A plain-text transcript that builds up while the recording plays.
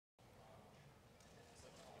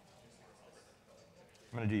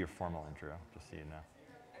I'm going to do your formal intro, just so you know.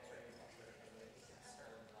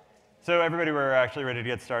 So everybody, we're actually ready to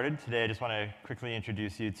get started. Today, I just want to quickly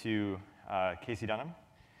introduce you to Casey Dunham.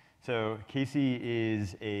 So Casey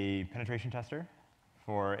is a penetration tester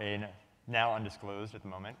for a now undisclosed at the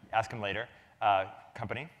moment, ask him later,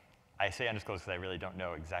 company. I say undisclosed because I really don't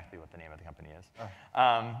know exactly what the name of the company is.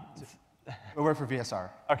 We work for VSR.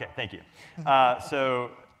 OK, thank you.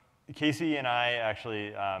 So Casey and I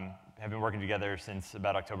actually have been working together since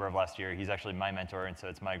about October of last year. He's actually my mentor, and so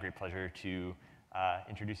it's my great pleasure to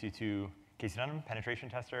introduce you to Casey Dunham, penetration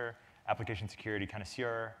tester, application security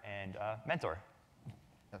connoisseur, and mentor.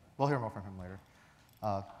 Yeah, we'll hear more from him later.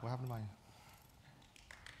 What happened to my? I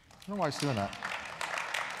don't know why it's doing that.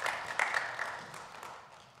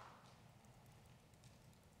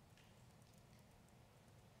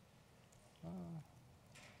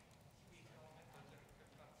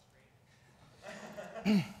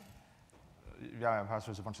 Yeah, my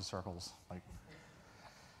password's a bunch of circles.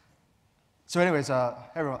 So anyways,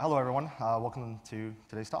 hello everyone. Welcome to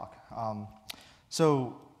today's talk. Oh,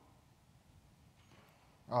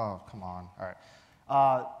 come on. All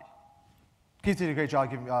right. Keith did a great job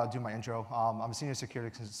doing my intro. I'm a senior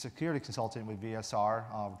security consultant with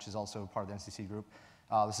VSR, which is also part of the NCC group.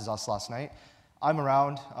 This is us last night. I'm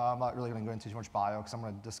around. I'm not really going to go into too much bio because I'm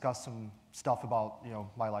going to discuss some stuff about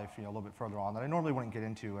my life a little bit further on that I normally wouldn't get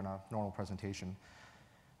into in a normal presentation.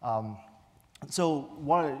 So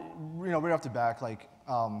right off the bat,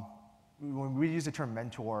 when we use the term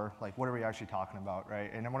mentor, what are we actually talking about,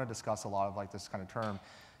 right? And I want to discuss a lot of this kind of term.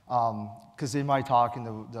 Because in my talk, and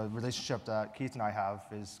the relationship that Keith and I have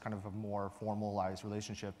is kind of a more formalized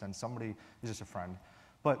relationship than somebody who's just a friend.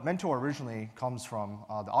 But mentor originally comes from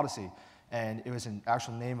the Odyssey, and it was an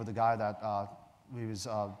actual name of the guy that he was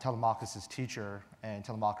Telemachus' teacher, and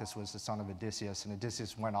Telemachus was the son of Odysseus, and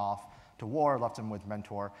Odysseus went off to war, left him with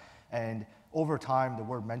mentor. And over time, the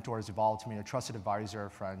word mentor has evolved to mean a trusted advisor,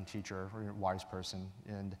 friend, teacher, or a wise person,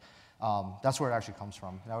 and that's where it actually comes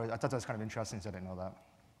from. And I thought that was kind of interesting, because I didn't know that.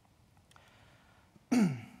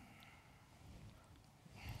 I'm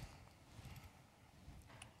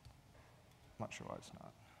not sure why it's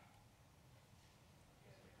not.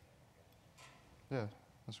 Yeah,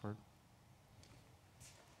 that's weird.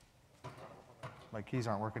 My keys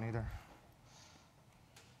aren't working either.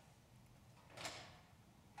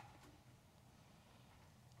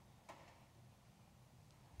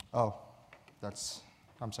 Oh,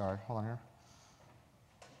 I'm sorry, hold on here.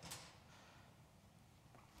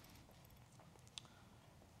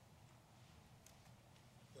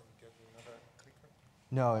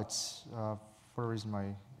 No, it's, for a reason my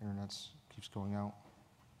internet keeps going out.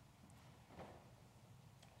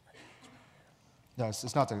 No,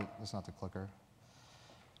 it's not the clicker.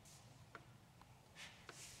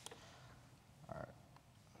 All right.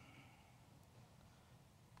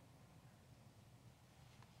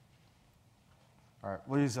 All right,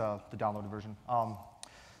 we'll use the downloaded version.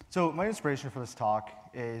 So my inspiration for this talk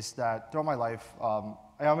is that throughout my life,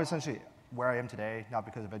 I'm essentially where I am today, not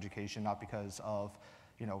because of education, not because of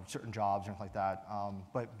certain jobs or anything like that,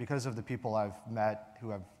 but because of the people I've met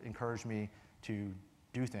who have encouraged me to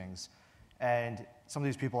do things. And some of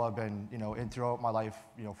these people have been, throughout my life,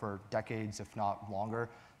 for decades, if not longer.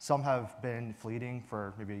 Some have been fleeting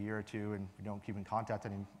for maybe a year or two, and we don't keep in contact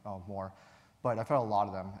anymore. But I've had a lot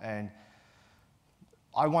of them, and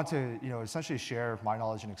I want to, essentially share my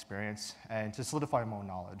knowledge and experience, and to solidify my own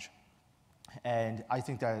knowledge. And I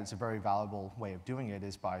think that it's a very valuable way of doing it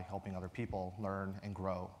is by helping other people learn and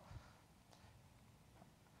grow.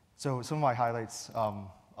 So some of my highlights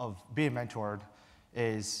of being mentored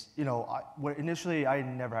is, initially I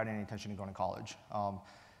never had any intention of going to college.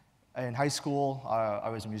 In high school, I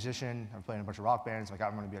was a musician. I was playing in a bunch of rock bands. I'm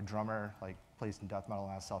going to be a drummer, play some death metal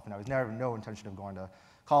and that stuff. And I was no intention of going to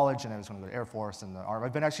college, and I was going to go to Air Force and the Army.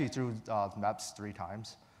 I've been actually through the MEPS 3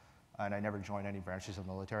 times, and I never joined any branches of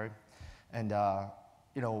the military. And I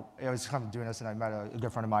was kind of doing this, and I met a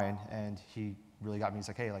good friend of mine, and he really got me. He's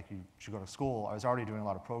like, hey, you should go to school. I was already doing a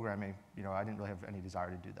lot of programming. I didn't really have any desire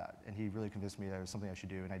to do that. And he really convinced me that it was something I should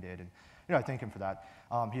do, and I did. And I thank him for that.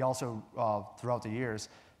 He also, throughout the years,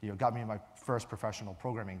 got me my first professional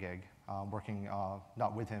programming gig, working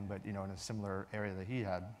not with him, but in a similar area that he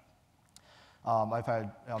had. I've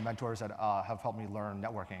had mentors that have helped me learn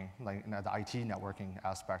networking, in the IT networking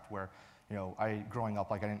aspect, where growing up,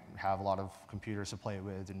 I didn't have a lot of computers to play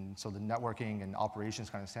with, and so the networking and operations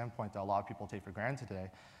kind of standpoint that a lot of people take for granted today,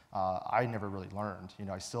 I never really learned.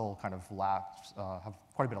 I still kind of have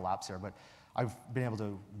quite a bit of lapse there, but I've been able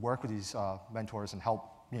to work with these mentors and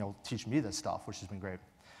help teach me this stuff, which has been great.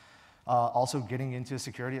 Also getting into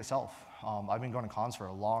security itself. I've been going to cons for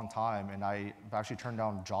a long time, and I've actually turned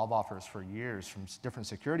down job offers for years from different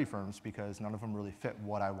security firms because none of them really fit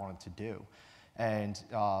what I wanted to do. And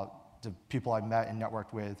the people I met and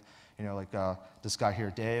networked with, like this guy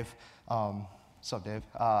here, Dave. What's up, Dave?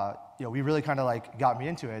 We really kind of like got me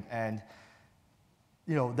into it, and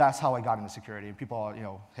that's how I got into security. And people are,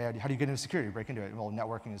 hey, how do you get into security? Break into it. Well,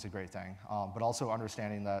 networking is a great thing, but also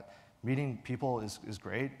understanding that meeting people is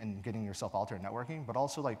great and getting yourself out there and networking, but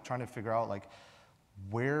also like trying to figure out like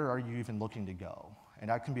where are you even looking to go? And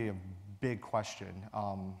that can be a big question.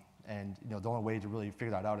 And the only way to really figure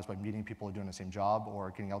that out is by meeting people who are doing the same job or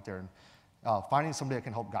getting out there and finding somebody that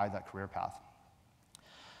can help guide that career path.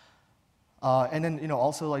 And then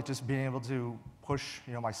also like just being able to push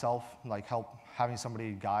myself, like help having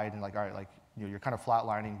somebody guide and like, all right, like you're kind of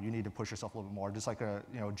flatlining, you need to push yourself a little bit more, just like a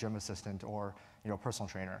gym assistant or personal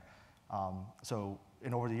trainer.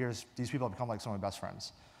 And over the years, these people have become like some of my best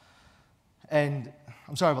friends. And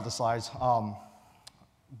I'm sorry about the slides,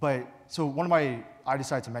 but so one of my I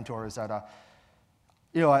decided to mentor is that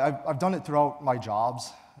I've done it throughout my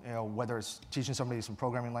jobs. Whether it's teaching somebody some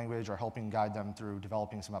programming language or helping guide them through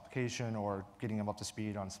developing some application or getting them up to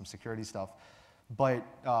speed on some security stuff. But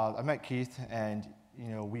I met Keith, and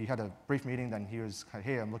we had a brief meeting. Then he was,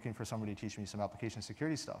 hey, I'm looking for somebody to teach me some application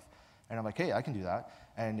security stuff. And I'm like, hey, I can do that.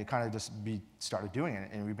 And it kind of just started doing it.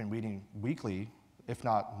 And we've been meeting weekly, if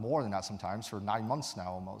not more than that sometimes, for 9 months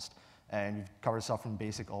now almost. And we've covered stuff from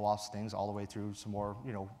basic OAuth things all the way through some more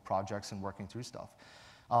projects and working through stuff.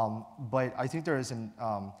 But I think there is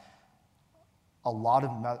a lot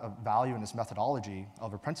of value in this methodology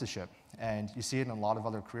of apprenticeship, and you see it in a lot of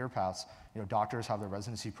other career paths. Doctors have their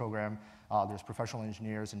residency program. There's professional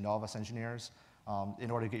engineers and novice engineers.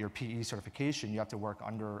 In order to get your PE certification, you have to work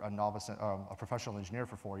under a professional engineer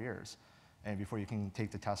for 4 years, and before you can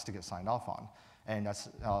take the test to get signed off on. And that's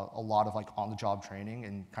a lot of like on-the-job training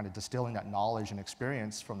and kind of distilling that knowledge and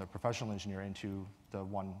experience from the professional engineer into the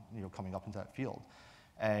one coming up into that field.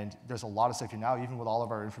 And there's a lot of stuff now, even with all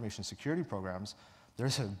of our information security programs,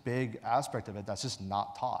 there's a big aspect of it that's just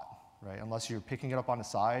not taught, right? Unless you're picking it up on the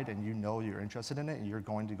side and you're interested in it and you're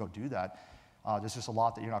going to go do that, there's just a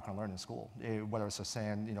lot that you're not going to learn in school, whether it's a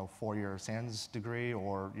 4-year SANS degree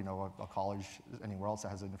or a college anywhere else that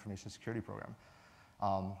has an information security program.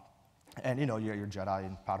 And your Jedi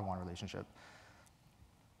and Padawan relationship.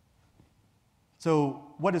 So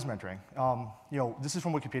what is mentoring? This is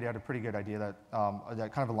from Wikipedia. I had a pretty good idea that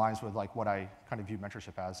that kind of aligns with like what I kind of view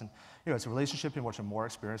mentorship as. And it's a relationship in which a more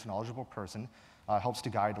experienced and knowledgeable person helps to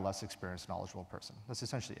guide a less experienced and knowledgeable person. That's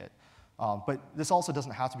essentially it. But this also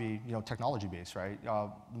doesn't have to be technology-based, right?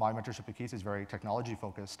 My mentorship at Keith is very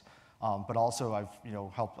technology-focused, but also I've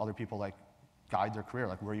helped other people like guide their career,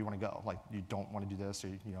 like where you want to go. Like you don't want to do this, or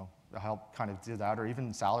help kind of do that, or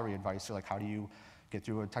even salary advice, or like how do you get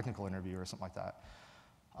through a technical interview or something like that.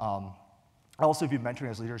 I also view mentoring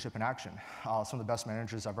as leadership in action. Some of the best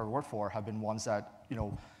managers I've ever worked for have been ones that,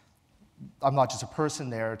 I'm not just a person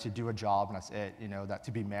there to do a job and that's it, that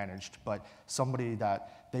to be managed, but somebody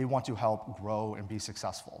that they want to help grow and be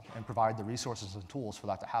successful and provide the resources and tools for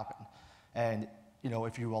that to happen. And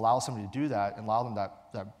if you allow somebody to do that and allow them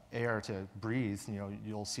that air to breathe,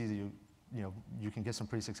 you'll see that you can get some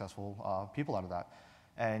pretty successful people out of that.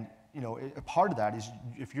 And a part of that is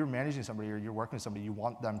if you're managing somebody or you're working with somebody, you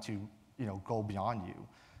want them to go beyond you.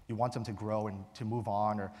 You want them to grow and to move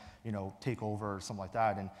on or take over or something like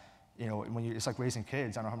that. And it's like raising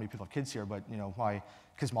kids. I don't know how many people have kids here, but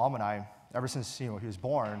his mom and I, ever since he was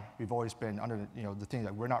born, we've always been under the thing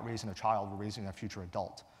that we're not raising a child, we're raising a future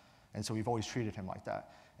adult. And so we've always treated him like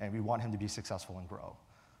that, and we want him to be successful and grow.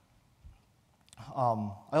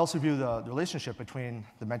 I also view the relationship between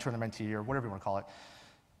the mentor and the mentee, or whatever you want to call it.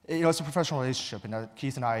 It's a professional relationship, and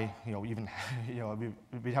Keith and I, even,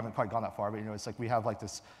 we haven't quite gone that far, but it's like we have like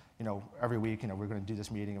this, every week, we're going to do this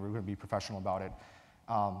meeting, and we're going to be professional about it.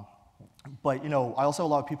 But I also have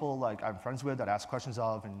a lot of people like I'm friends with that ask questions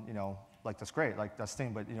of, and like that's great, like that's the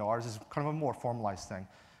thing. But ours is kind of a more formalized thing,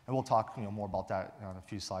 and we'll talk more about that in a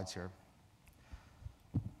few slides here.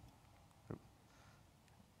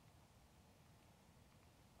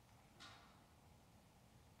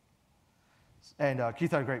 And Keith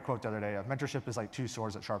had a great quote the other day. Mentorship is like two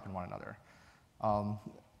swords that sharpen one another,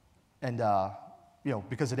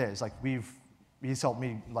 because it is like he's helped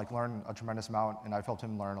me like learn a tremendous amount, and I've helped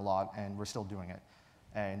him learn a lot, and we're still doing it.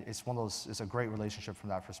 And it's one of those. It's a great relationship from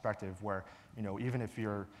that perspective, where even if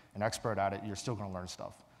you're an expert at it, you're still going to learn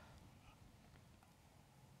stuff.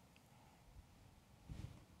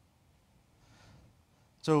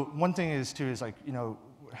 So one thing is like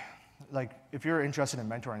like if you're interested in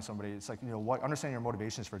mentoring somebody, it's like, understand your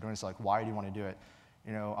motivations for doing this. Like, why do you want to do it?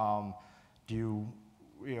 Do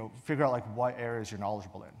you figure out like what areas you're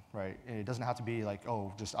knowledgeable in, right? And it doesn't have to be like,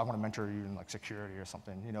 oh, just I want to mentor you in like security or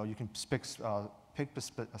something. You can pick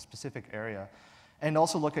a specific area, and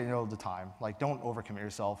also look at the time. Like, don't overcommit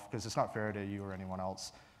yourself because it's not fair to you or anyone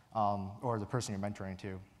else, or the person you're mentoring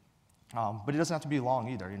to. But it doesn't have to be long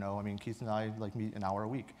either. I mean, Keith and I like meet an hour a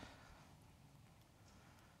week.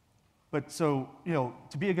 But so,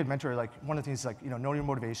 to be a good mentor, like one of the things is like, know your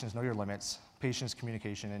motivations, know your limits, patience,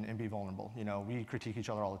 communication, and be vulnerable. We critique each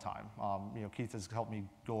other all the time. Keith has helped me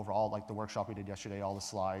go over all like the workshop we did yesterday, all the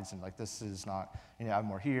slides, and like this is not, add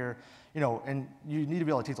more here. And you need to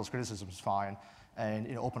be able to take those criticisms fine,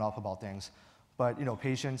 and open up about things. But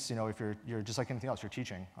patience, if you're just like anything else, you're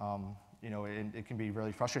teaching. It can be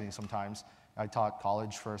really frustrating sometimes. I taught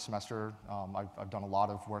college for a semester. I've done a lot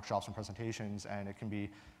of workshops and presentations, and it can be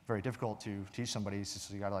very difficult to teach somebody,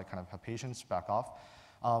 so you gotta like kind of have patience, back off.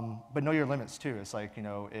 But know your limits too. It's like,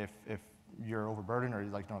 if you're overburdened or you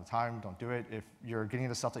like don't have time, don't do it. If you're getting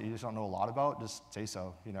into stuff that you just don't know a lot about, just say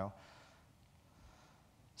so,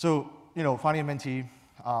 So, finding a mentee,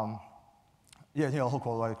 he'll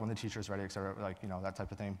quote like when the teacher's ready, et cetera, like, that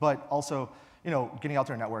type of thing. But also, getting out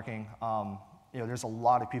there and networking. There's a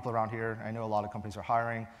lot of people around here. I know a lot of companies are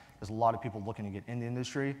hiring. There's a lot of people looking to get in the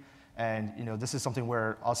industry. And this is something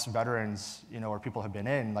where us veterans, or people have been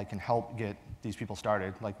in, like can help get these people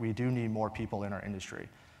started. Like we do need more people in our industry.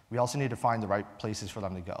 We also need to find the right places for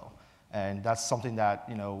them to go. And that's something that,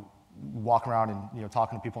 walking around and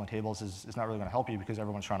talking to people on tables is not really going to help you because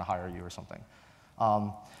everyone's trying to hire you or something.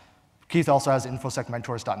 Keith also has the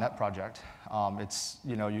infosecmentors.net project. It's,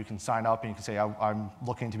 you can sign up and you can say, I'm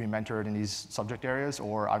looking to be mentored in these subject areas,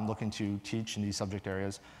 or I'm looking to teach in these subject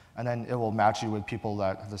areas. And then it will match you with people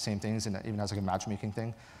that have the same things, and it even has like a matchmaking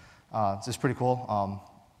thing. So it's pretty cool.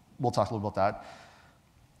 We'll talk a little about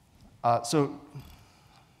that.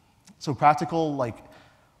 So practical, like,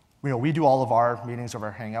 we do all of our meetings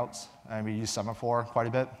over Hangouts, and we use Semaphore quite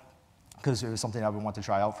a bit because it was something that we want to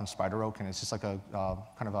try out from Spider Oak, and it's just like a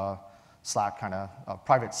kind of a Slack,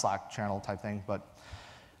 private Slack channel type thing. But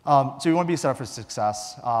so we want to be set up for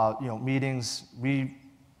success. Meetings, we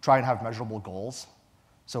try and have measurable goals.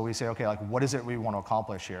 So we say, okay, like what is it we want to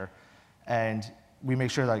accomplish here? And we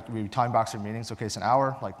make sure like we time box our meetings. Okay, it's an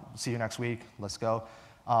hour, like see you next week, let's go.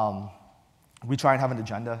 We try and have an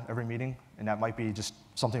agenda every meeting, and that might be just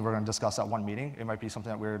something we're going to discuss at one meeting. It might be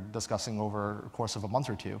something that we're discussing over the course of a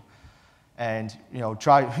month or two. And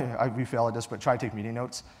we fail at this, but try to take meeting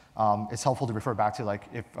notes. It's helpful to refer back to like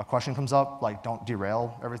if a question comes up, like don't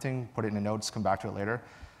derail everything, put it in the notes, come back to it later.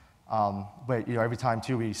 But every time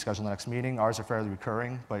too we schedule the next meeting. Ours are fairly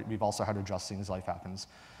recurring, but we've also had to adjust things as life happens.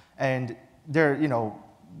 And there,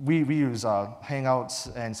 we use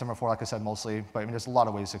Hangouts and Semaphore, like I said, mostly. But I mean, there's a lot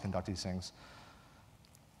of ways to conduct these things.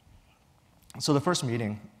 So the first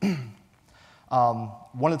meeting,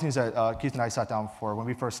 one of the things that Keith and I sat down for when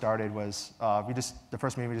we first started was the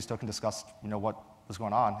first meeting we just took and discussed what was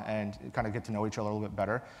going on and kind of get to know each other a little bit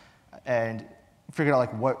better, and figured out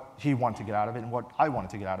like what he wanted to get out of it and what I wanted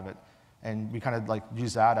to get out of it, and we kind of like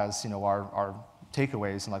use that as our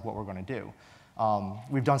takeaways and like what we're going to do.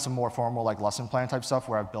 We've done some more formal like lesson plan type stuff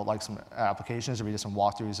where I've built like some applications or we did some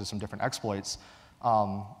walkthroughs of some different exploits,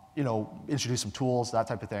 introduce some tools, that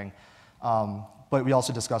type of thing. But we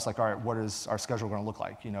also discussed like, all right, what is our schedule going to look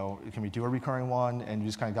like? Can we do a recurring one? And we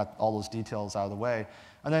just kind of got all those details out of the way.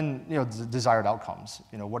 And then, the desired outcomes.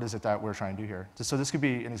 What is it that we're trying to do here? So this could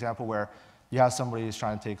be an example where you have somebody who's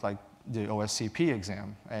trying to take like the OSCP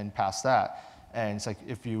exam and pass that. And it's like,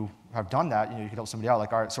 if you have done that, you can help somebody out.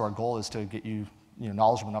 Like, all right, so our goal is to get you,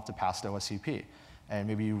 knowledgeable enough to pass the OSCP. And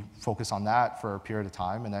maybe you focus on that for a period of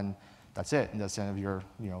time, and then that's it. And that's the end of your,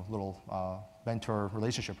 little mentor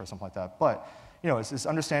relationship or something like that. But, it's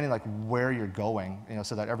understanding like where you're going,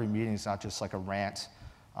 so that every meeting is not just like a rant,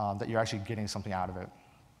 that you're actually getting something out of it.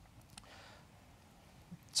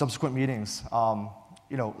 Subsequent meetings,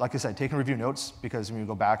 like I said, take and review notes, because when you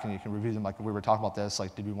go back and you can review them, like we were talking about this,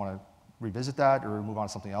 like did we want to revisit that or move on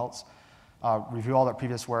to something else? Review all that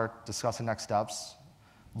previous work, discuss the next steps,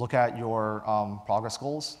 look at your progress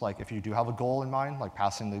goals. Like if you do have a goal in mind, like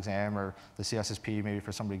passing the exam or the CSSP, maybe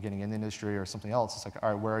for somebody getting in the industry or something else, it's like,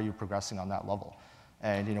 all right, where are you progressing on that level?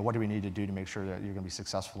 And what do we need to do to make sure that you're going to be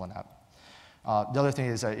successful in that? The other thing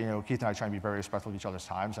is that Keith and I try and be very respectful of each other's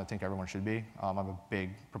times. I think everyone should be. I'm a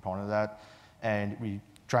big proponent of that, and we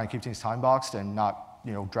try and keep things time boxed and not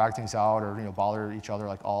drag things out or bother each other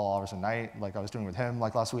like all hours of the night, like I was doing with him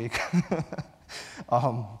like last week.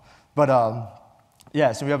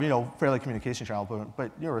 Yeah, so we have, fairly communication channel,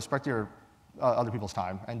 but respect your other people's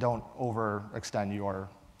time and don't overextend your,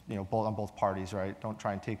 both on both parties, right? Don't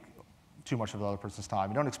try and take too much of the other person's time.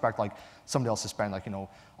 You don't expect like somebody else to spend like,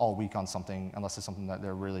 all week on something unless it's something that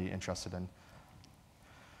they're really interested in.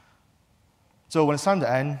 So when it's time to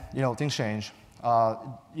end, things change.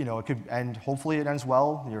 It could end, hopefully it ends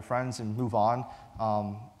well, your friends, and move on.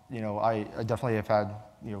 I definitely have had,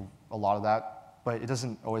 a lot of that, but it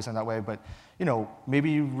doesn't always end that way. But,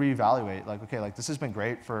 maybe you reevaluate, like, okay, like this has been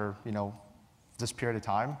great for, this period of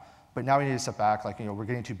time, but now we need to step back, like, we're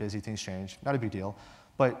getting too busy, things change, not a big deal.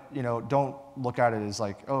 But, don't look at it as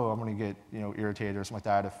like, oh, I'm gonna get, irritated or something like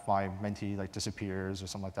that if my mentee like disappears or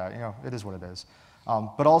something like that. It is what it is.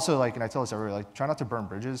 But also, like, and I tell this everybody, like, try not to burn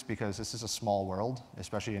bridges because this is a small world,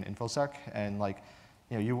 especially in InfoSec, and like,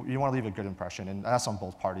 you want to leave a good impression, and that's on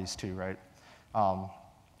both parties too, right?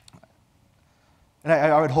 And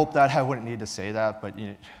I would hope that I wouldn't need to say that, but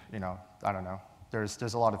I don't know.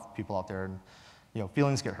 There's a lot of people out there, and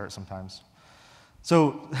feelings get hurt sometimes.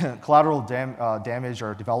 So collateral damage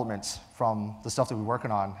or developments from the stuff that we're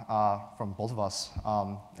working on from both of us,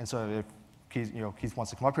 and so if Keith wants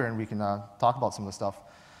to come up here and we can talk about some of the stuff.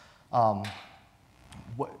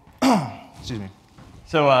 Excuse me.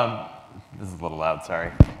 So this is a little loud,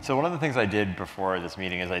 sorry. So one of the things I did before this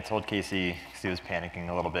meeting is I told Casey, because he was panicking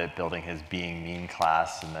a little bit, building his Being Mean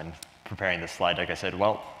class and then preparing this slide deck, I said,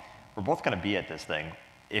 well, we're both going to be at this thing.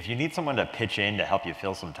 If you need someone to pitch in to help you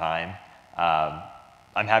fill some time,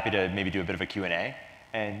 I'm happy to maybe do a bit of a Q&A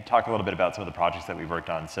and talk a little bit about some of the projects that we've worked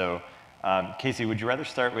on. So Casey, would you rather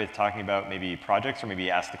start with talking about maybe projects or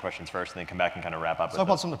maybe ask the questions first and then come back and kind of wrap up? Let's talk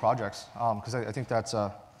about some of the projects, because I think that's, we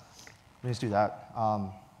need to do that.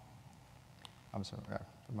 I'm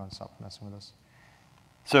going to stop messing with this.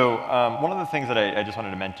 So one of the things that I just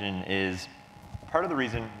wanted to mention is part of the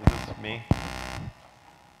reason, is this me?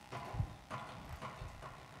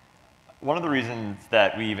 One of the reasons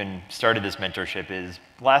that we even started this mentorship is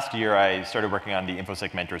last year I started working on the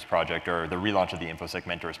InfoSec Mentors project, or the relaunch of the InfoSec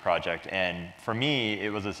Mentors project. And for me,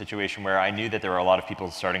 it was a situation where I knew that there were a lot of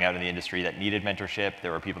people starting out in the industry that needed mentorship.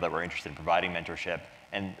 There were people that were interested in providing mentorship.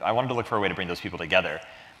 And I wanted to look for a way to bring those people together.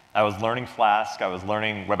 I was learning Flask. I was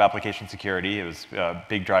learning web application security. It was a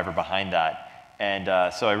big driver behind that.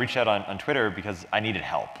 And so I reached out on Twitter because I needed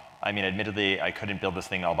help. I mean, admittedly, I couldn't build this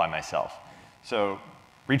thing all by myself. So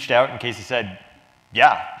reached out, and Casey said,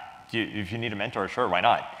 yeah, if you need a mentor, sure, why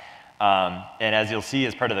not? And as you'll see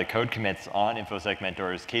as part of the code commits on InfoSec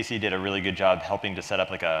Mentors, Casey did a really good job helping to set up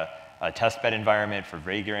like a testbed environment for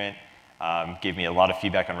Vagrant, gave me a lot of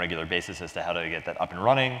feedback on a regular basis as to how to get that up and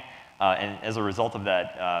running. And as a result of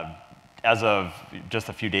that, as of just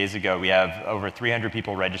a few days ago, we have over 300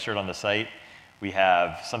 people registered on the site. We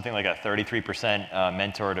have something like a 33%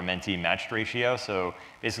 mentor to mentee matched ratio. So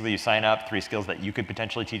basically you sign up, 3 skills that you could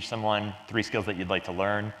potentially teach someone, 3 skills that you'd like to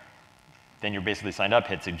learn. Then you're basically signed up,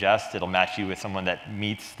 hit suggest. It'll match you with someone that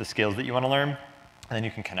meets the skills that you want to learn. And then you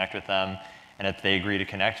can connect with them. And if they agree to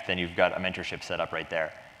connect, then you've got a mentorship set up right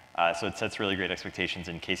there. So it sets really great expectations.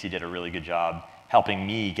 And Casey did a really good job helping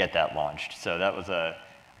me get that launched. So that was a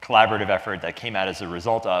collaborative effort that came out as a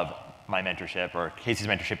result of my mentorship, or Casey's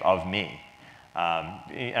mentorship of me.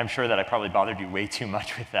 I'm sure that I probably bothered you way too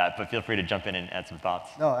much with that, but feel free to jump in and add some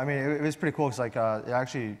thoughts. No, I mean, it was pretty cool because like,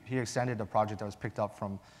 he extended a project that was picked up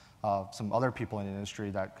from some other people in the industry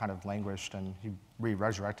that kind of languished, and he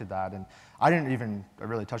resurrected that. And I didn't even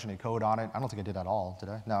really touch any code on it. I don't think I did at all, did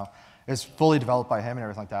I? No. It's fully developed by him and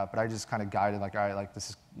everything like that, but I just kind of guided, like, all right, like, this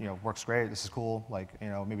is, works great, this is cool, like,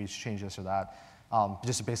 maybe you should change this or that,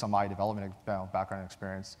 just based on my development background and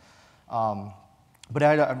experience. But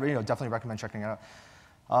I definitely recommend checking it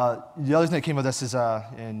out. The other thing that came with this is,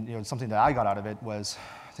 and something that I got out of it was,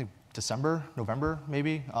 I think December, November,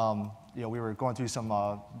 maybe. We were going through some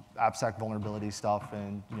AppSec vulnerability stuff,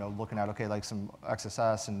 and looking at like some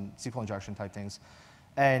XSS and SQL injection type things.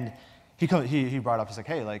 And he brought up, he's like,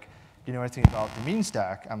 hey, like, do you know anything about the mean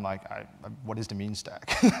stack? I'm like, what is the mean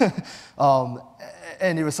stack?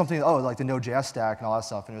 And it was something, like the Node.js stack and all that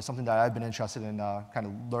stuff. And it was something that I've been interested in kind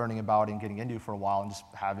of learning about and getting into for a while, and just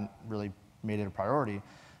haven't really made it a priority.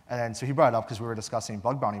 And then, so he brought it up because we were discussing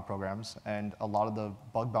bug bounty programs, and a lot of the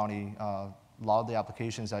bug bounty, a lot of the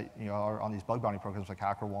applications that are on these bug bounty programs like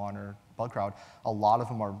HackerOne or BugCrowd, a lot of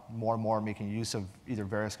them are more and more making use of either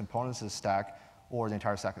various components of the stack or the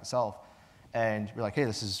entire stack itself. And we're like,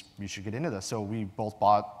 hey, you should get into this. So we both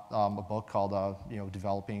bought a book called,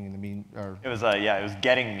 Developing the Mean, or it was it was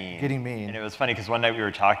Getting Mean. Getting Mean. And it was funny because one night we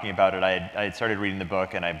were talking about it. I had started reading the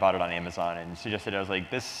book, and I bought it on Amazon and suggested, I was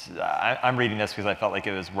like, I'm reading this because I felt like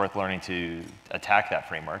it was worth learning to attack that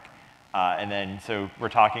framework. And then, so we're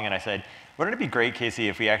talking, and I said, wouldn't it be great, Casey,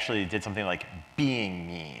 if we actually did something like being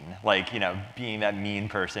mean, like, being that mean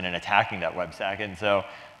person and attacking that web stack? And so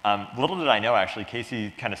little did I know, actually,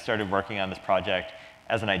 Casey kind of started working on this project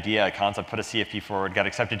as an idea, a concept, put a CFP forward, got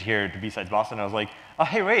accepted here to BSides Boston. And I was like, oh,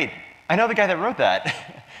 hey, wait, I know the guy that wrote that.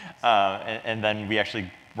 And then we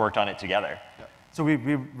actually worked on it together. Yeah. So we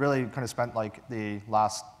really kind of spent like the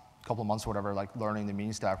last couple of months or whatever, like learning the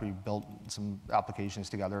mean stack. We built some applications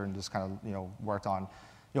together and just kind of, worked on,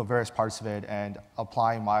 various parts of it and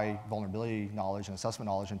applying my vulnerability knowledge and assessment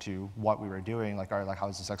knowledge into what we were doing. Like, all right, like how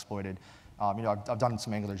is this exploited? I've done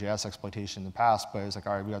some AngularJS exploitation in the past, but it was like,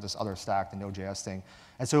 all right, we got this other stack, the Node.js thing.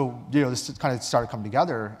 And so, this kind of started coming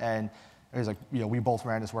together, and it was like, we both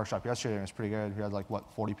ran this workshop yesterday, and it was pretty good. We had like,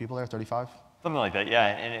 what, 40 people there, 35? Something like that,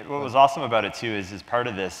 yeah. And what was awesome about it, too, is part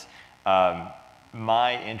of this,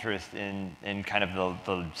 my interest in kind of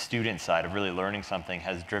the student side of really learning something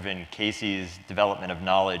has driven Casey's development of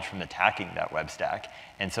knowledge from attacking that web stack.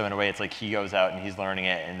 And so in a way, it's like he goes out and he's learning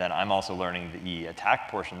it, and then I'm also learning the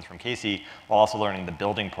attack portions from Casey, while also learning the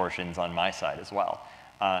building portions on my side as well.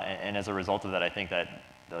 And as a result of that, I think that,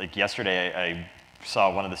 like yesterday, I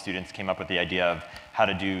saw one of the students came up with the idea of how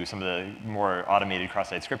to do some of the more automated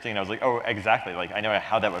cross-site scripting, and I was like, oh, exactly. Like, I know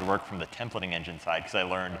how that would work from the templating engine side, because I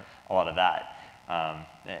learned a lot of that.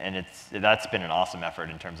 And that's been an awesome effort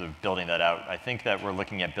in terms of building that out. I think that we're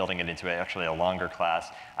looking at building it into actually a longer class.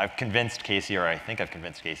 I've convinced Casey, or I think I've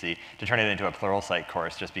convinced Casey, to turn it into a Pluralsight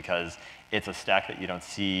course just because it's a stack that you don't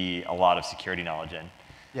see a lot of security knowledge in.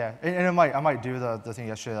 Yeah, and I might do the thing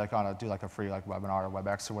yesterday, like do like a free like webinar or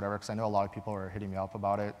WebEx or whatever, because I know a lot of people are hitting me up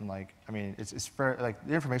about it, and like, I mean, it's fair, like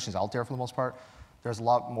the information is out there for the most part. There's a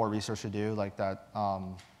lot more research to do, like that.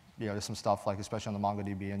 There's some stuff like, especially on the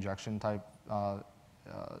MongoDB injection type,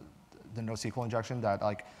 the NoSQL injection, that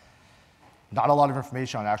like not a lot of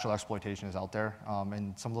information on actual exploitation is out there,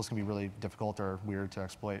 and some of those can be really difficult or weird to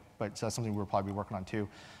exploit. But so that's something we'll probably be working on too.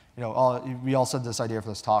 We also had this idea for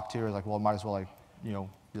this talk too, like, well, might as well like do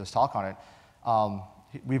this talk on it.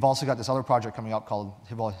 We've also got this other project coming up called,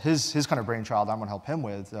 well, his kind of brainchild I'm going to help him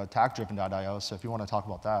with, attack-driven.io, so if you want to talk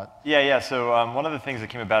about that. Yeah, so one of the things that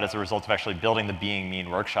came about as a result of actually building the Being Mean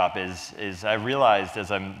workshop is I realized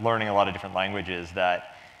as I'm learning a lot of different languages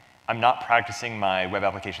that I'm not practicing my web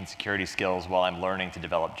application security skills while I'm learning to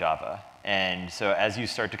develop Java. And so as you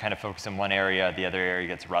start to kind of focus in one area, the other area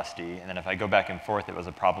gets rusty. And then if I go back and forth, it was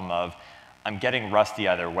a problem of I'm getting rusty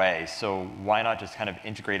either way, so why not just kind of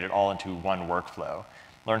integrate it all into one workflow?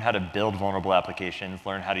 Learn how to build vulnerable applications,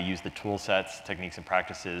 learn how to use the tool sets, techniques, and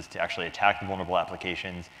practices to actually attack the vulnerable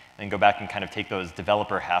applications, and then go back and kind of take those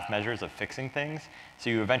developer half measures of fixing things. So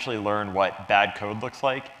you eventually learn what bad code looks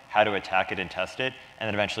like, how to attack it and test it, and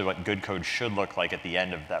then eventually what good code should look like at the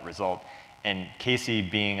end of that result. And Casey,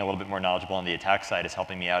 being a little bit more knowledgeable on the attack side, is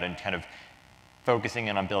helping me out and kind of focusing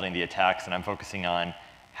in on building the attacks, and I'm focusing on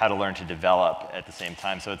how to learn to develop at the same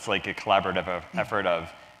time. So it's like a collaborative effort of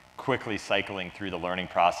quickly cycling through the learning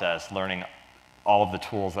process, learning all of the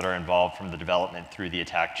tools that are involved from the development through the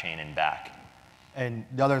attack chain and back. And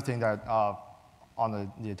the other thing that on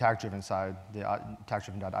the attack-driven side, the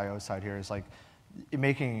attack-driven.io side here, is like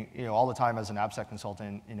making, all the time as an AppSec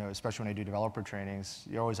consultant, especially when I do developer trainings,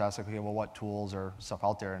 you always ask like, okay, well, what tools or stuff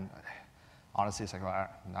out there? And honestly, it's like, well,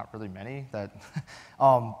 not really many that,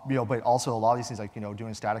 but also a lot of these things, like,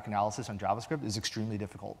 doing static analysis on JavaScript is extremely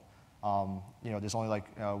difficult. There's only like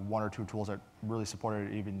one or two tools that really support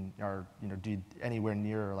it, even or did anywhere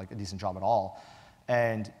near like a decent job at all.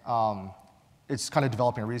 And it's kind of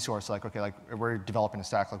developing a resource, like, okay, like we're developing a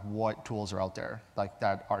stack, like what tools are out there like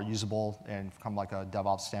that are usable and from like a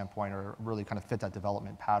DevOps standpoint or really kind of fit that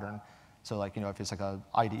development pattern. So like, if it's like a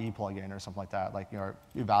IDE plugin or something like that, like,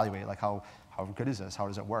 evaluate like how good is this, how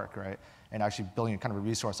does it work, right? And actually building kind of a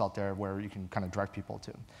resource out there where you can kind of direct people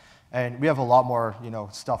to. And we have a lot more,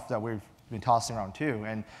 stuff that we've been tossing around too.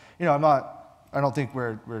 And, I don't think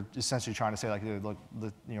we're essentially trying to say like, look,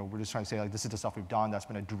 we're just trying to say like, this is the stuff we've done that's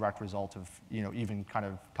been a direct result of, even kind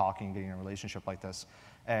of talking, getting a relationship like this.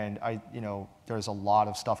 And there's a lot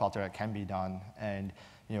of stuff out there that can be done. And,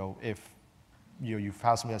 if you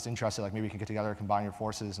have somebody that's interested, like maybe we can get together, combine your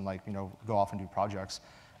forces, and like, go off and do projects.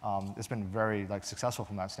 It's been very like successful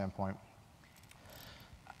from that standpoint.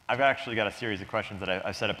 I've actually got a series of questions that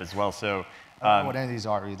I've set up as well. So I don't know what any of these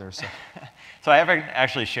are either. So, so I haven't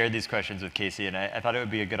actually shared these questions with Casey, and I thought it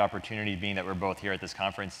would be a good opportunity, being that we're both here at this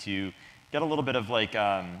conference, to get a little bit of like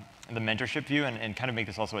the mentorship view and kind of make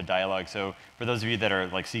this also a dialogue. So for those of you that are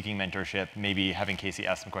like seeking mentorship, maybe having Casey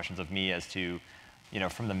ask some questions of me as to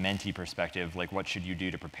from the mentee perspective, like what should you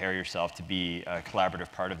do to prepare yourself to be a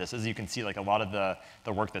collaborative part of this? As you can see, like a lot of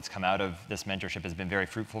the work that's come out of this mentorship has been very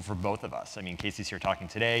fruitful for both of us. I mean, Casey's here talking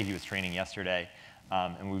today, he was training yesterday,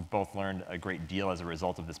 and we've both learned a great deal as a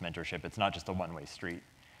result of this mentorship. It's not just a one-way street.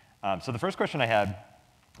 So the first question I had,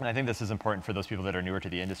 and I think this is important for those people that are newer to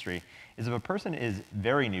the industry, is if a person is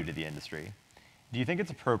very new to the industry, do you think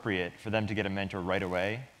it's appropriate for them to get a mentor right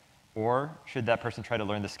away? Or should that person try to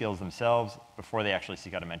learn the skills themselves before they actually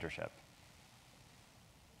seek out a mentorship?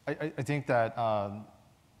 I think that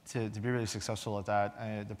to be really successful at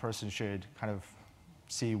that, the person should kind of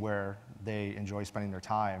see where they enjoy spending their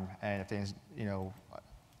time, and if they,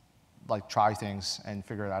 like try things and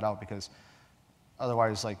figure that out, because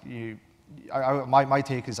otherwise, like my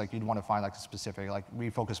take is like you'd want to find like a specific, like we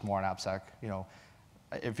focus more on AppSec,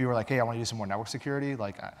 if you were like, hey, I want to do some more network security,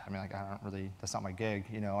 like, I mean, like, I don't really, that's not my gig,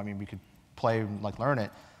 I mean, we could play, like, learn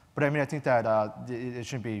it. But I mean, I think that it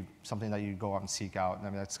shouldn't be something that you go out and seek out. And I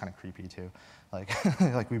mean, that's kind of creepy too. Like,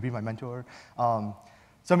 like, will you be my mentor? So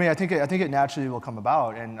I mean, I think it naturally will come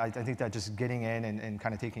about. And I think that just getting in and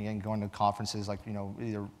kind of taking in, going to conferences like,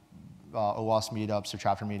 either OWASP meetups or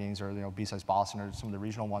chapter meetings or, BSides Boston or some of the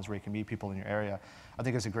regional ones where you can meet people in your area, I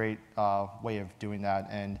think it's a great way of doing that.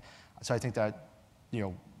 And so I think that,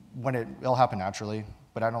 it'll happen naturally,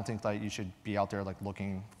 but I don't think that you should be out there like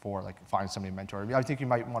looking for like find somebody to mentor. I think you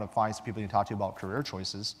might want to find some people you can talk to about career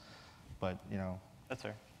choices, but That's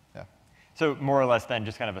fair. Yeah. So more or less then,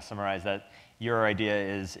 just kind of a summarize that your idea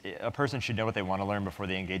is a person should know what they want to learn before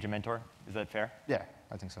they engage a mentor. Is that fair? Yeah,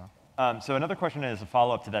 I think so. So another question is a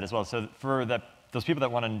follow-up to that as well. So for those people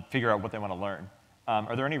that want to figure out what they want to learn,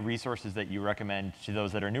 are there any resources that you recommend to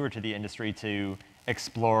those that are newer to the industry to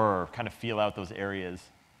explore or kind of feel out those areas?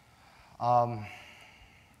 I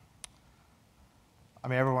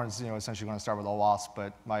mean, everyone's essentially going to start with OWASP,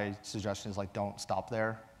 but my suggestion is like don't stop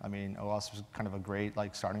there. I mean, OWASP is kind of a great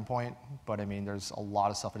like starting point, but I mean, there's a lot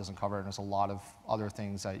of stuff it doesn't cover, and there's a lot of other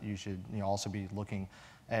things that you should also be looking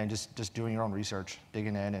and just doing your own research,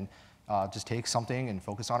 digging in, and just take something and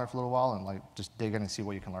focus on it for a little while, and like just dig in and see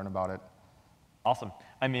what you can learn about it. Awesome.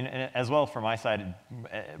 I mean, as well from my side,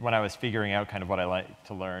 when I was figuring out kind of what I like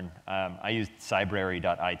to learn, I used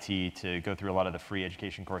cybrary.it to go through a lot of the free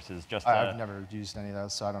education courses. I've never used any of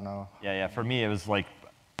those, so I don't know. Yeah. For me, it was like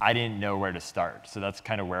I didn't know where to start, so that's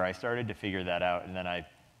kind of where I started to figure that out. And then I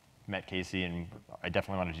met Casey, and I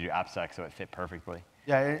definitely wanted to do AppSec, so it fit perfectly.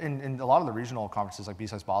 Yeah, and a lot of the regional conferences like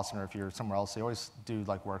BSides Boston, or if you're somewhere else, they always do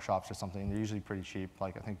like workshops or something. They're usually pretty cheap.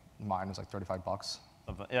 Like I think mine was like $35.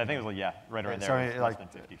 Yeah, I think it was like, right around there. So, less like, than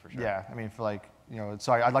 50 for sure. Yeah, I mean, for like,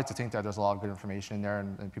 so I'd like to think that there's a lot of good information in there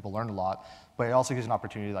and people learn a lot, but it also gives an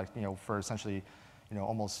opportunity, like, for essentially,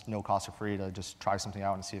 almost no cost or free to just try something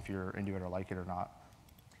out and see if you're into it or like it or not.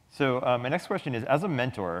 So my next question is, as a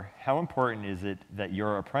mentor, how important is it that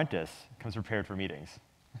your apprentice comes prepared for meetings?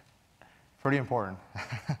 Pretty important.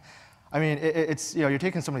 I mean, it's, you're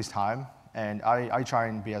taking somebody's time. And I try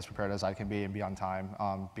and be as prepared as I can be and be on time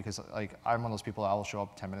because like I'm one of those people that will show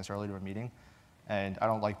up 10 minutes early to a meeting, and I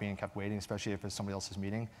don't like being kept waiting, especially if it's somebody else's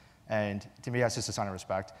meeting. And to me, that's just a sign of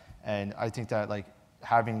respect. And I think that like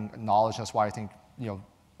having knowledge, that's why I think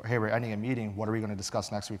hey, we're ending a meeting. What are we going to discuss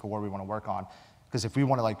next week, or what do we want to work on? Because if we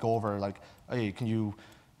want to like go over like, hey, can you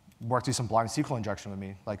work through some blind SQL injection with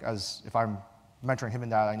me? Like if I'm mentoring him in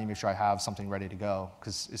that, I need to make sure I have something ready to go,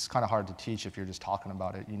 because it's kind of hard to teach if you're just talking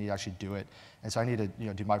about it. You need to actually do it. And so I need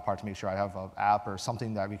to do my part to make sure I have an app or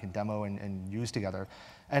something that we can demo and use together.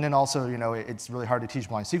 And then also, it's really hard to teach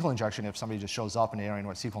blind SQL injection if somebody just shows up and they don't even know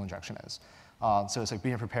what SQL injection is. So it's like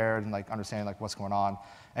being prepared and like understanding like what's going on.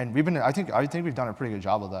 And I think we've done a pretty good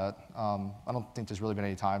job of that. I don't think there's really been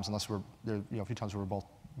any times, unless there a few times where we're both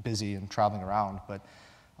busy and traveling around. But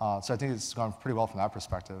so I think it's gone pretty well from that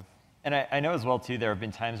perspective. And I know as well too, there have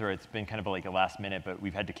been times where it's been kind of like a last minute, but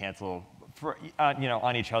we've had to cancel for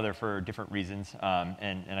on each other for different reasons.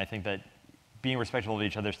 And I think that being respectful of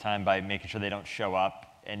each other's time by making sure they don't show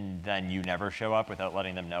up and then you never show up without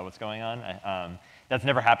letting them know what's going on, that's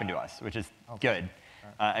never happened to us, which is good.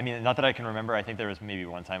 I mean, not that I can remember. I think there was maybe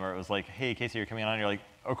one time where it was like, hey, Casey, you're coming on. And you're like,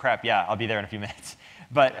 oh crap, yeah, I'll be there in a few minutes.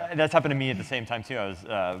 But that's happened to me at the same time too.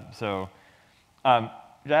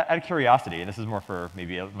 Out of curiosity, and this is more for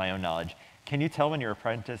maybe my own knowledge, can you tell when your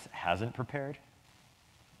apprentice hasn't prepared?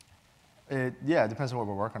 Yeah, it depends on what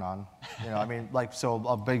we're working on. I mean, like, so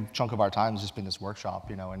a big chunk of our time has just been this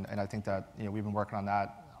workshop, and I think that, we've been working on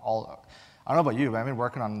that all, I don't know about you, but I've been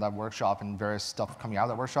working on that workshop and various stuff coming out of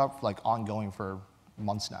that workshop, like, ongoing for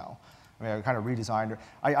months now. I mean, I kind of redesigned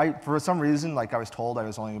it. For some reason, like, I was told I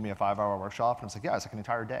was only going to be a 5-hour workshop, and it's like, yeah, it's like an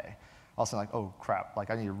entire day. all of a sudden like, oh crap,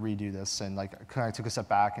 like I need to redo this, and like kind of took a step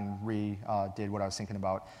back and did what I was thinking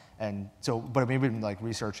about. And so, but maybe been like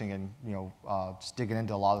researching and just digging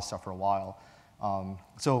into a lot of stuff for a while.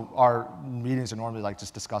 So our meetings are normally like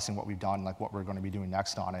just discussing what we've done, like what we're going to be doing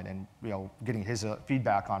next on it, and getting his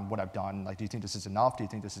feedback on what I've done. Like, do you think this is enough? Do you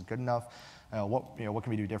think this is good enough? What can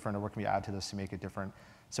we do different, or what can we add to this to make it different?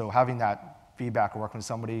 So having that feedback or working with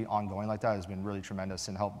somebody ongoing like that has been really tremendous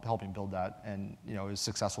and helping build that, and is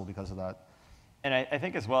successful because of that. And I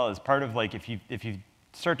think as well as part of like if you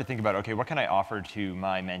start to think about, okay, what can I offer to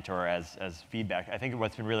my mentor as feedback? I think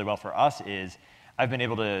what's been really well for us is I've been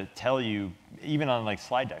able to tell you, even on like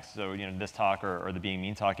slide decks, so this talk or the Being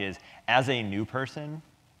Mean talk is, as a new person,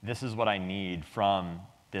 this is what I need from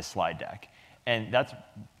this slide deck. And that's,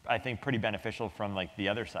 I think, pretty beneficial from like the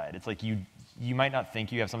other side. It's like you might not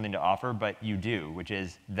think you have something to offer, but you do, which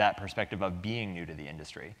is that perspective of being new to the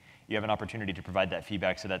industry. You have an opportunity to provide that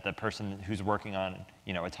feedback so that the person who's working on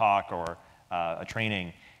a talk or a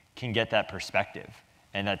training can get that perspective.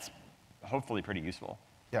 And that's hopefully pretty useful.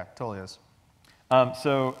 Yeah, totally is.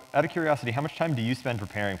 So out of curiosity, how much time do you spend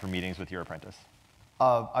preparing for meetings with your apprentice?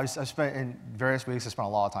 I spent, in various weeks, I spent a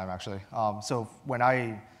lot of time, actually. So when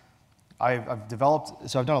I've developed,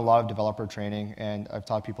 so I've done a lot of developer training, and I've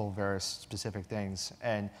taught people various specific things.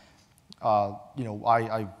 And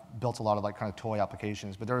I built a lot of like kind of toy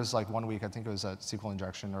applications, but there was like 1 week, I think it was at SQL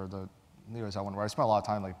injection, or I think it was that one, where I spent a lot of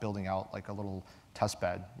time like building out like a little test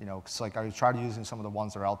bed, because like I tried using some of the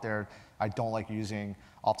ones that are out there. I don't like using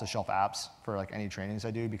off-the-shelf apps for like any trainings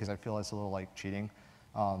I do, because I feel it's a little like cheating.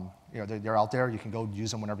 They're out there, you can go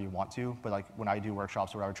use them whenever you want to, but like when I do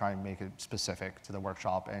workshops, where I would try and make it specific to the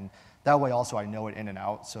workshop, and that way also I know it in and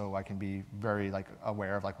out, so I can be very like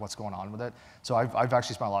aware of like what's going on with it. So I've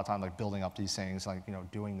actually spent a lot of time like building up these things, like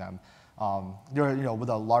doing them. With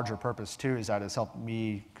a larger purpose too, is that it's helped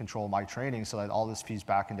me control my training, so that all this feeds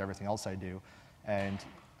back into everything else I do. And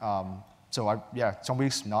so some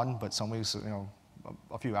weeks none, but some weeks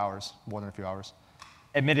a few hours, more than a few hours.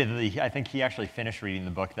 Admittedly, I think he actually finished reading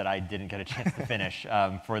the book that I didn't get a chance to finish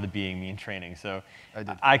for the Being Mean training. So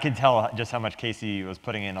I could tell just how much Casey was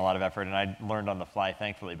putting in a lot of effort, and I learned on the fly,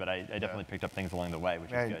 thankfully, but I definitely picked up things along the way,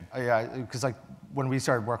 which is good. Yeah, because like when we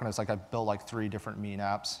started working on this, like I built like 3 different mean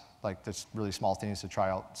apps, like just really small things to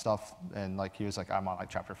try out stuff, and like he was like, I'm on like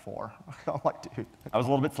chapter 4. I'm like, dude. I was a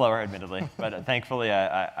little bit slower, admittedly, but thankfully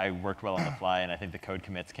I worked well on the fly, and I think the code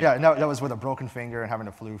commits came. Yeah, and that was with a broken finger and having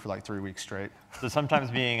a flu for like 3 weeks straight. So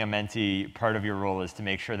sometimes being a mentee, part of your role is to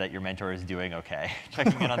make sure that your mentor is doing okay,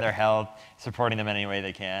 checking in on their health, supporting them any way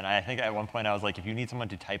they can. I think at one point I was like, if you need someone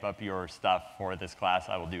to type up your stuff for this class,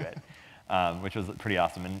 I will do it, which was pretty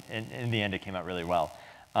awesome, and in the end it came out really well.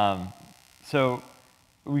 So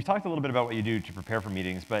we've talked a little bit about what you do to prepare for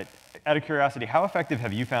meetings, but out of curiosity, how effective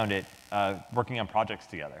have you found it working on projects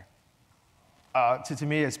together? To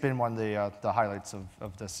me, it's been one of the highlights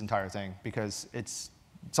of this entire thing, because it's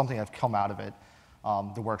something I've come out of it,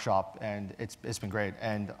 the workshop, and it's been great.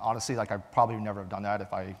 And honestly, like I probably would never have done that if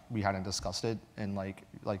we hadn't discussed it and like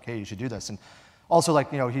hey, you should do this. And also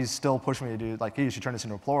like he's still pushing me to do like, hey, you should turn this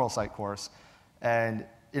into a Pluralsight course. And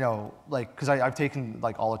like, because I've taken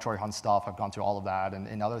like all of Troy Hunt's stuff, I've gone through all of that,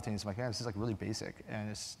 and other things. I'm like, man, this is like really basic, and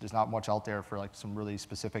there's not much out there for like some really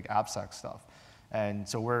specific AppSec stuff. And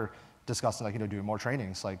so we're discussing like doing more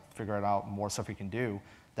trainings, like figuring out more stuff we can do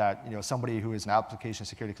that somebody who is an application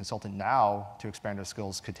security consultant now to expand their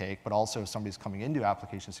skills could take, but also if somebody's coming into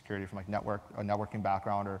application security from like a networking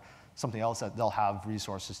background or something else, that they'll have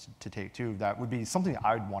resources to take too. That would be something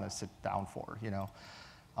I'd want to sit down for,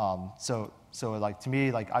 So like to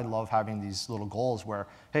me, like I love having these little goals where,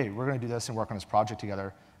 hey, we're going to do this and work on this project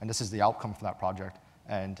together, and this is the outcome from that project,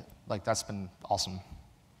 and like that's been awesome.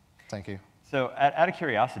 Thank you. So out of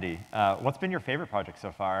curiosity, what's been your favorite project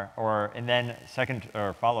so far? And then second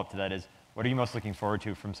or follow-up to that is, what are you most looking forward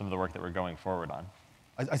to from some of the work that we're going forward on?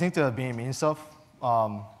 I think the Being Mean stuff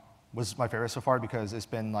was my favorite so far, because it's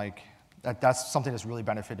been like, that's something that's really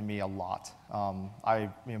benefited me a lot. I'm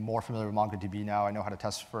more familiar with MongoDB now. I know how to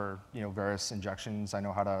test for various injections. I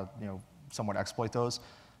know how to somewhat exploit those,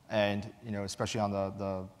 and especially on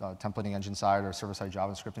the templating engine side or server-side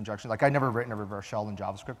JavaScript injection. Like I'd never written a reverse shell in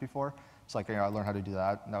JavaScript before. It's like I learned how to do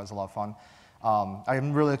that, and that was a lot of fun.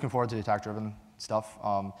 I'm really looking forward to the attack-driven stuff.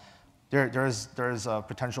 There's a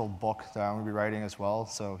potential book that I'm going to be writing as well,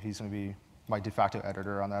 so he's going to be my de facto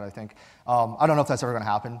editor on that, I think. I don't know if that's ever going to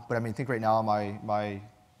happen, but I think right now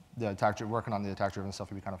working on the attack-driven stuff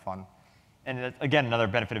would be kind of fun. And again, another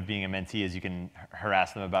benefit of being a mentee is you can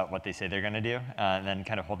harass them about what they say they're going to do, and then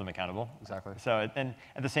kind of hold them accountable. Exactly. So, and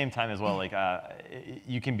at the same time as well, like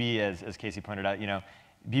you can be, as Casey pointed out,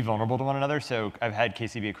 be vulnerable to one another. So I've had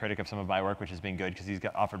Casey be a critic of some of my work, which has been good because he's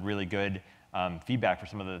offered really good feedback for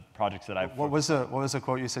some of the projects that I've. What was the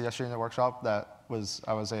quote you said yesterday in the workshop? That was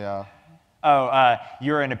I was a.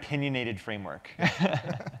 You're an opinionated framework.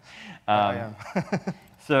 I am.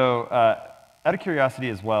 So, out of curiosity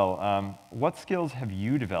as well, what skills have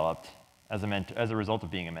you developed as a result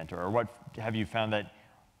of being a mentor, or what have you found that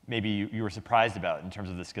maybe you were surprised about in terms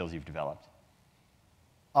of the skills you've developed?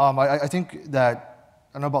 I think that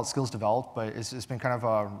I don't know about skills developed, but it's been kind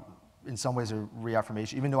of in some ways a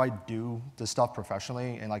reaffirmation. Even though I do this stuff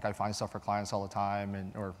professionally and like I find stuff for clients all the time,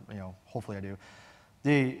 and or hopefully I do.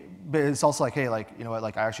 But it's also like, hey, like what,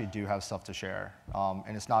 like I actually do have stuff to share,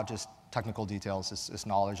 and it's not just technical details, it's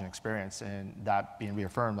knowledge and experience, and that being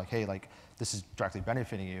reaffirmed, like, hey, like this is directly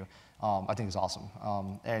benefiting you, I think is awesome,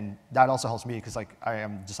 and that also helps me because like I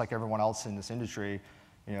am just like everyone else in this industry,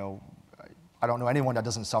 I don't know anyone that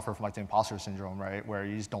doesn't suffer from like the imposter syndrome, right, where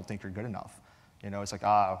you just don't think you're good enough. It's like,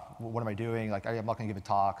 what am I doing? Like, I'm not gonna give a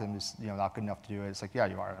talk, I'm just not good enough to do it. It's like, yeah,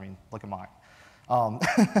 you are. I mean, look at mine.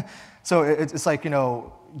 So it's like,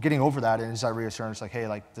 getting over that, and it's that reassurance, like, hey,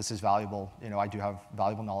 like, this is valuable. I do have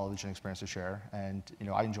valuable knowledge and experience to share, and,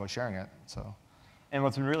 I enjoy sharing it, so. And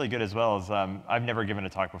what's been really good as well is I've never given a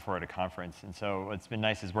talk before at a conference, and so what's been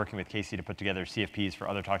nice is working with Casey to put together CFPs for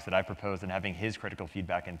other talks that I've proposed and having his critical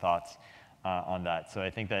feedback and thoughts on that. So I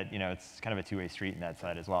think that, it's kind of a two-way street in that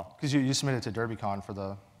side as well. Because you submitted to DerbyCon for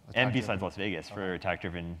the and BSides Las Vegas for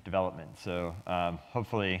attack-driven development. So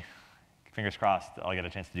hopefully, fingers crossed, I'll get a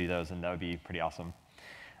chance to do those, and that would be pretty awesome.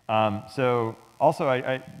 So also,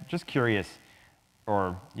 I just curious,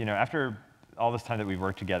 or after all this time that we've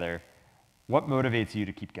worked together, what motivates you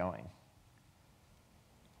to keep going?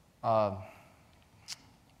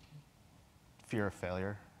 Fear of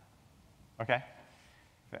failure. Okay.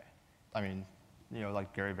 I mean,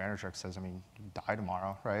 like Gary Vaynerchuk says, I mean, die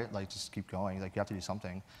tomorrow, right? Like, just keep going. Like, you have to do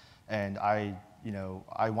something. And I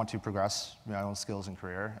want to progress my own skills and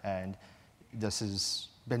career, and this has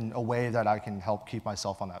been a way that I can help keep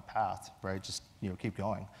myself on that path, right? Just, keep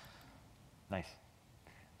going. Nice.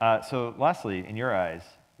 So lastly, in your eyes,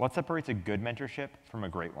 what separates a good mentorship from a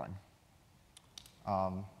great one?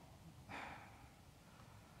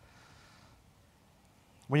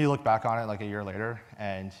 When you look back on it like a year later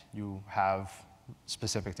and you have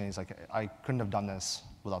specific things like, I couldn't have done this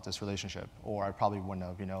without this relationship, or I probably wouldn't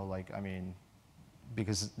have,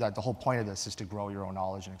 because the whole point of this is to grow your own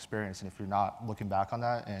knowledge and experience. And if you're not looking back on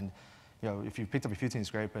that, and if you've picked up a few things,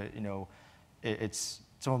 great, but it's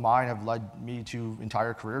some of mine have led me to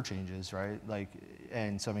entire career changes, right? Like,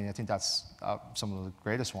 and so I think that's some of the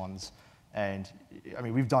greatest ones. And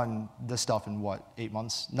we've done this stuff in what, 8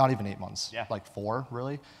 months? Not even 8 months, yeah. Like 4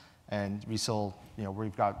 really. And we still,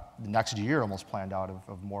 we've got the next year almost planned out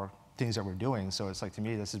of more things that we're doing. So it's like, to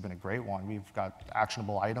me, this has been a great one. We've got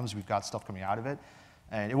actionable items, we've got stuff coming out of it.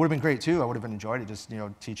 And it would have been great too. I would have enjoyed it, just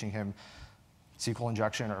teaching him SQL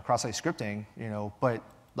injection or cross-site scripting, but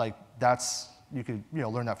like you could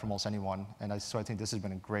learn that from almost anyone. And so I think this has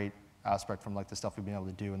been a great aspect from like the stuff we've been able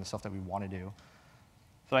to do and the stuff that we want to do.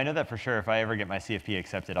 So I know that for sure if I ever get my CFP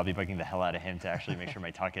accepted, I'll be bugging the hell out of him to actually make sure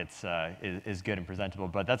my talk is good and presentable.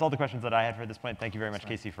 But that's all the questions that I had for this point. Thank you very much,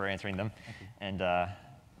 Casey, for answering them. And I'll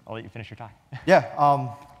let you finish your talk.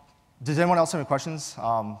 Yeah. Does anyone else have any questions?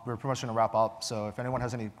 We're pretty much going to wrap up. So if anyone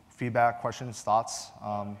has any feedback, questions, thoughts.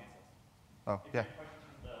 Yeah.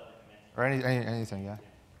 Or anything, yeah.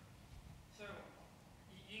 So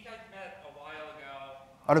you guys met a while ago.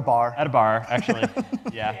 At a bar. At a bar, actually.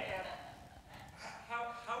 Yeah.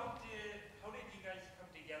 How did you guys come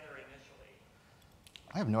together initially?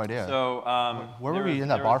 I have no idea. So where were we in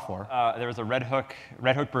that bar for? There was a Red Hook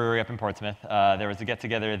Brewery up in Portsmouth. There was a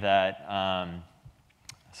get-together that,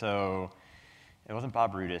 so it wasn't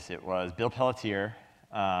Bob Rudis, it was Bill Pelletier,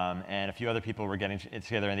 and a few other people were getting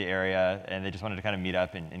together in the area, and they just wanted to kind of meet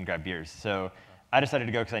up and grab beers. So I decided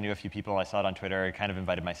to go because I knew a few people. I saw it on Twitter. I kind of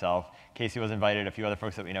invited myself. Casey was invited. A few other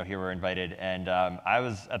folks that we know here were invited. And I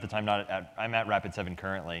was at the time I'm at Rapid 7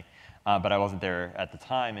 currently, but I wasn't there at the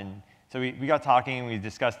time. And so we got talking. We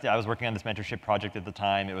discussed. I was working on this mentorship project at the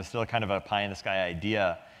time. It was still kind of a pie in the sky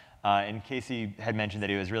idea. And Casey had mentioned that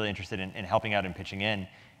he was really interested in helping out and pitching in.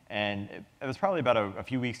 And it was probably about a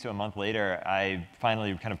few weeks to a month later, I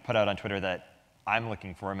finally kind of put out on Twitter that I'm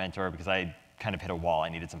looking for a mentor because I kind of hit a wall. I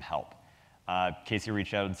needed some help. Casey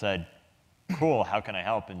reached out and said, cool, how can I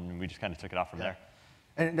help? And we just kind of took it off from there.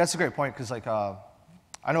 And that's a great point, because like, I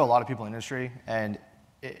know a lot of people in the industry, and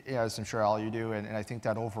as I'm sure all you do, and I think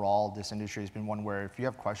that overall this industry has been one where if you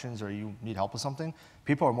have questions or you need help with something,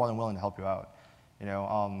 people are more than willing to help you out.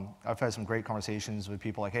 I've had some great conversations with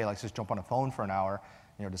people like, hey, let's just jump on a phone for an hour,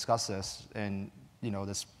 discuss this, and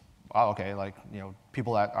this. Oh, okay, like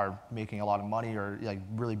people that are making a lot of money or like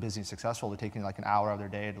really busy and successful, they're taking like an hour of their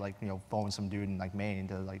day to like phone some dude in like Maine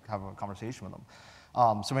to like have a conversation with them.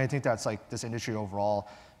 So I mean, I think that's like this industry overall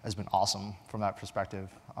has been awesome from that perspective.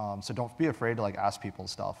 So don't be afraid to like ask people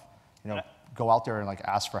stuff. Go out there and like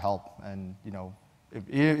ask for help, and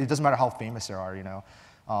it doesn't matter how famous they are.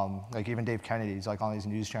 Like even Dave Kennedy's like on these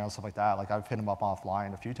news channels, stuff like that. Like I've hit him up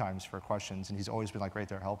offline a few times for questions, and he's always been like right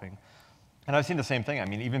there helping. And I've seen the same thing. I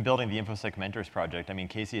mean, even building the InfoSec Mentors project, I mean,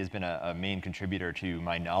 Casey has been a main contributor to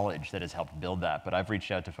my knowledge that has helped build that. But I've reached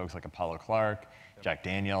out to folks like Apollo Clark, Jack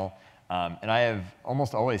Daniel, and I have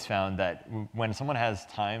almost always found that when someone has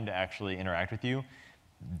time to actually interact with you,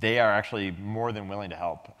 they are actually more than willing to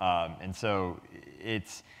help. And so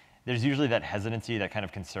there's usually that hesitancy, that kind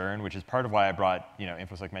of concern, which is part of why I brought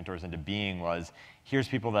InfoSec Mentors into being. Was here's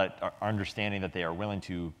people that are understanding that they are willing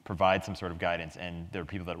to provide some sort of guidance, and there are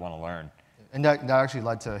people that want to learn. And that actually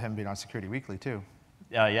led to him being on Security Weekly, too.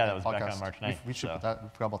 Yeah, that was podcast. back on March 9th. We should put that. We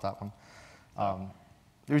forgot about that one.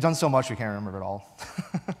 We've done so much, we can't remember it all.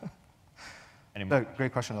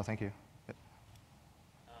 Great question, though. Thank you. You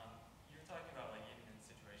were talking about like even in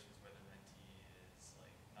situations where the mentee is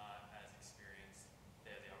like not as experienced,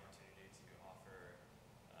 they have the opportunity to offer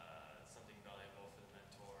something valuable for the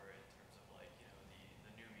mentor in terms of like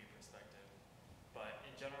the newbie perspective. But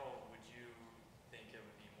in general, would you think it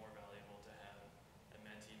would be more valuable to have a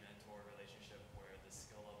mentee-mentor relationship where the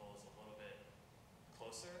skill level is a little bit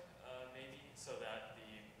closer, maybe, so that the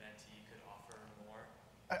mentee could offer more?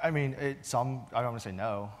 I mean, I don't want to say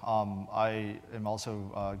no. I am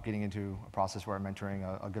also getting into a process where I'm mentoring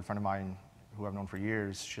a good friend of mine who I've known for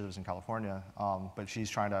years. She lives in California, but she's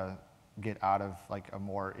trying to get out of like a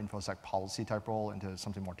more InfoSec policy type role into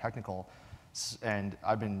something more technical. And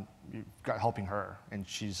I've been helping her, and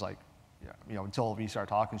she's like, until we started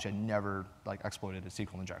talking, she had never like exploited a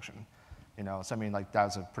SQL injection. So I mean, like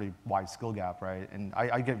that's a pretty wide skill gap, right? And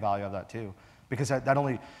I get value out of that too, because that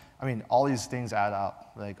only, I mean, all these things add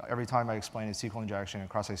up. Like every time I explain a SQL injection and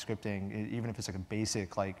cross-site scripting, even if it's like a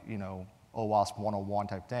basic like OWASP 101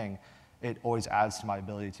 type thing, it always adds to my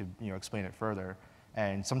ability to explain it further.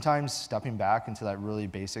 And sometimes stepping back into that really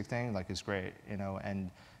basic thing like is great,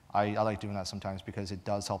 and I like doing that sometimes because it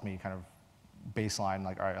does help me kind of baseline,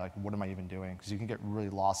 like, all right, like what am I even doing? Because you can get really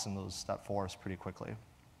lost in that forest pretty quickly.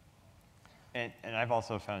 And I've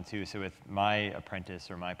also found too, so with my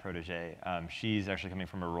apprentice or my protege, she's actually coming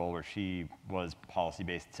from a role where she was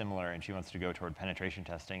policy-based similar, and she wants to go toward penetration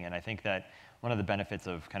testing. And I think that one of the benefits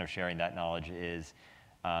of kind of sharing that knowledge is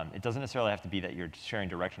it doesn't necessarily have to be that you're sharing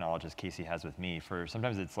direct knowledge as Casey has with me.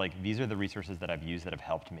 Sometimes it's like, these are the resources that I've used that have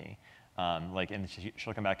helped me. And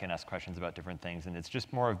she'll come back and ask questions about different things, and it's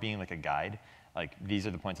just more of being like a guide. Like, these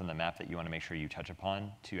are the points on the map that you want to make sure you touch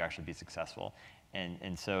upon to actually be successful.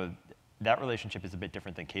 And so that relationship is a bit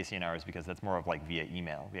different than Casey and ours, because that's more of like via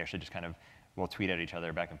email. We actually just kind of will tweet at each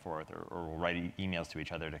other back and forth, or we'll write emails to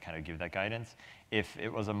each other to kind of give that guidance. If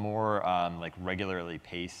it was a more like regularly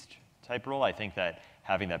paced type role, I think that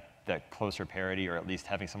having that closer parity, or at least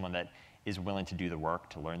having someone that is willing to do the work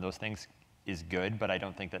to learn those things, is good. But I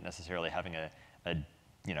don't think that necessarily having a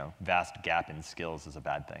vast gap in skills is a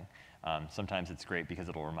bad thing. Sometimes it's great because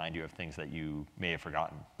it'll remind you of things that you may have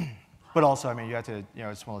forgotten. But also, I mean, you have to,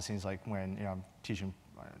 it's one of those things like when, I'm teaching,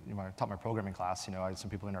 when I taught my programming class, I had some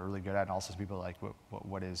people who are really good at it, and also some people like,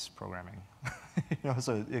 what is programming?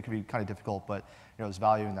 So it can be kind of difficult, but, there's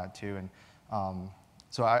value in that too. And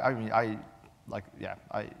so I mean, I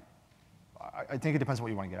think it depends on what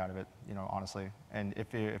you want to get out of it, honestly. And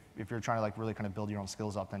if you're trying to like really kind of build your own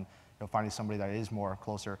skills up, then finding somebody that is more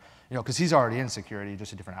closer, because he's already in security,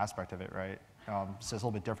 just a different aspect of it, right? So it's a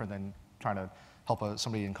little bit different than trying to help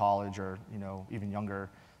somebody in college or even younger,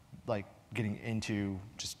 like getting into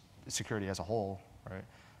just security as a whole, right?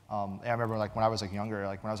 And I remember like when I was like younger,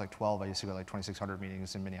 like when I was like 12, I used to go to like 2600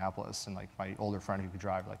 meetings in Minneapolis, and like my older friend who could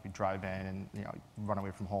drive, like we'd drive in and run away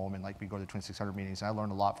from home, and like we'd go to the 2600 meetings, and I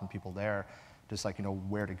learned a lot from people there, just like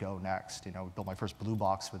where to go next. Built my first blue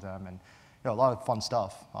box with them, and a lot of fun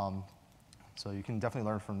stuff. So you can definitely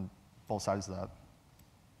learn from both sides of that.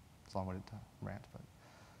 It's a long way to rant, but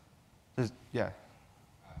yeah.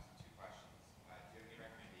 Two questions. Do you have any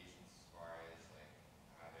recommendations as far as like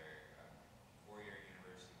either four-year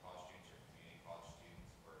university college students or community college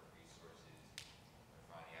students for resources or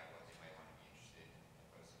finding out what they might want to be interested in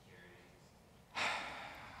info security?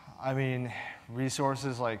 I mean,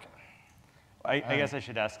 resources like. I guess I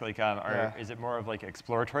should ask, like, is it more of like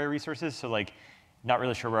exploratory resources? So like, not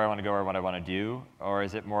really sure where I want to go or what I want to do, or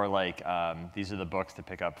is it more like these are the books to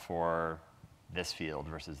pick up for this field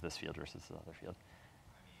versus this field versus this other field?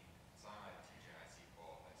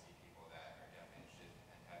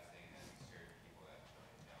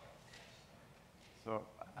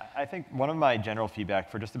 I think one of my general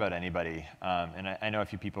feedback for just about anybody, and I know a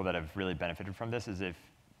few people that have really benefited from this, is if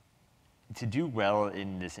to do well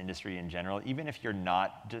in this industry in general, even if you're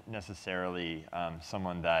not necessarily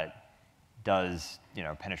someone that does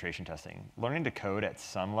penetration testing, learning to code at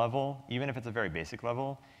some level, even if it's a very basic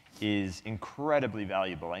level, is incredibly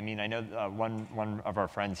valuable. I mean, I know one of our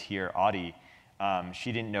friends here, Audie,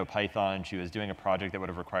 she didn't know Python. She was doing a project that would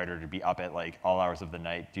have required her to be up at like all hours of the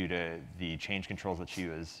night due to the change controls that she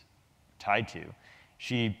was tied to.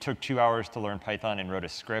 She took 2 hours to learn Python and wrote a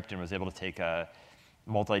script and was able to take a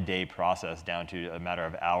multi-day process down to a matter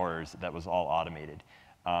of hours that was all automated.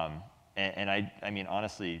 And I mean,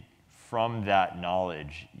 honestly, from that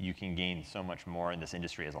knowledge, you can gain so much more in this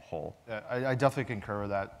industry as a whole. Yeah, I definitely concur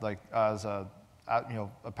with that. Like as a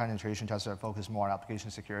penetration tester that focuses more on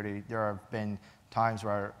application security, there have been times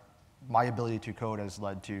where my ability to code has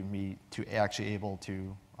led to me to actually able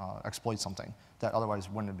to exploit something that otherwise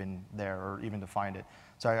wouldn't have been there or even to find it.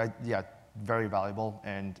 So yeah, very valuable,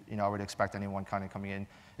 and I would expect anyone kind of coming in.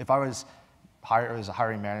 If I was hired as a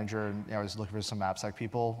hiring manager and I was looking for some AppSec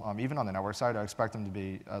people, even on the network side, I expect them to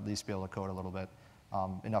be at least be able to code a little bit,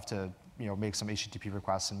 enough to make some HTTP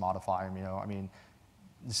requests and modify them. I mean,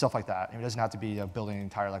 stuff like that. I mean, it doesn't have to be building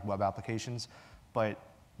entire like web applications, but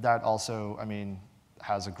that also, I mean,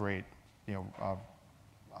 has a great,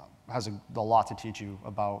 has a lot to teach you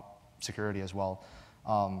about security as well.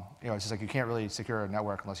 It's just like you can't really secure a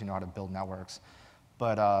network unless you know how to build networks.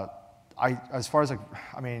 But as far as like,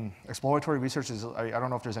 I mean, exploratory research is, I don't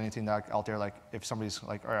know if there's anything that out there, like if somebody's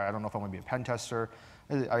like, all right, I don't know if I want to be a pen tester.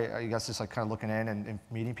 I guess just like kind of looking in and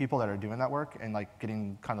meeting people that are doing that work and like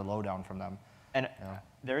getting kind of lowdown from them. And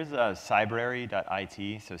there is a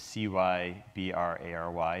cybrary.it, so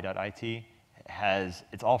cybrary.it,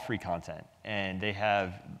 it's all free content, and they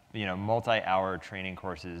have multi-hour training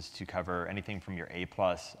courses to cover anything from your A+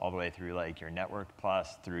 all the way through like your Network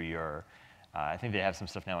Plus through your, I think they have some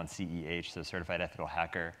stuff now on CEH, so Certified Ethical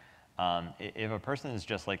Hacker. If a person is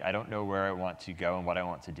just like, I don't know where I want to go and what I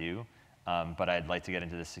want to do, but I'd like to get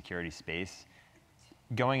into the security space,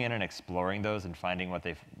 going in and exploring those and finding what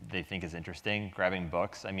they think is interesting, grabbing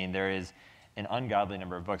books. I mean, there is an ungodly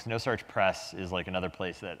number of books. No Search Press is like another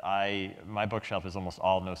place that my bookshelf is almost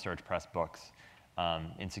all No Search Press books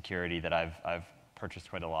in security that I've purchased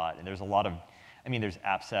quite a lot. And there's a lot of, I mean, there's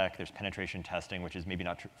AppSec, there's penetration testing, which is maybe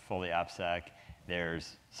not fully AppSec.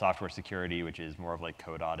 There's software security, which is more of like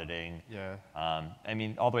code auditing. Yeah. I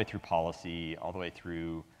mean, all the way through policy, all the way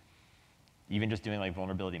through even just doing like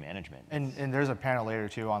vulnerability management. And there's a panel later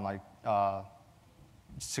too on like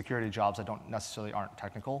security jobs that aren't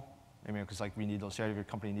technical. I mean, because like we need those, every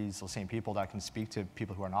company needs those same people that can speak to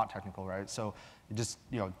people who are not technical, right? So it just,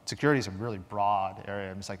 security is a really broad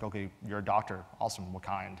area. It's like, okay, you're a doctor, awesome, what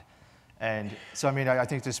kind? And so, I mean, I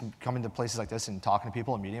think just coming to places like this and talking to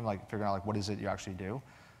people and meeting them, like figuring out like what is it you actually do.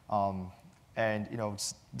 And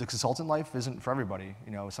the consultant life isn't for everybody.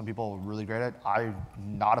 Some people are really great at it. I'm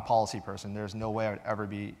not a policy person. There's no way I would ever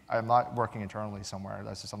be. I'm not working internally somewhere.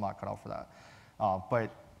 That's just, I'm not cut out for that. But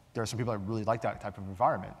there are some people that really like that type of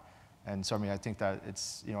environment. And so, I mean, I think that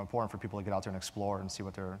it's important for people to get out there and explore and see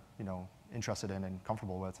what they're interested in and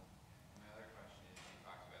comfortable with. My other question is, you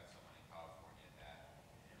talked about someone in California that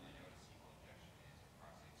didn't really know what SQL injection is or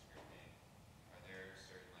cross-site scripting. Are there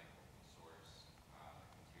certain like open source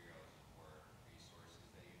materials or resources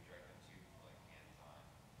that you direct them to for like hands-on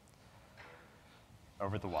work?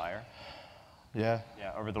 Over the Wire? Yeah.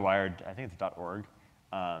 Yeah, Over the Wire, I think it's .org.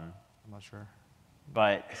 I'm not sure.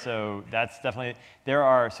 But so that's definitely,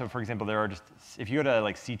 so for example, there are just, if you go to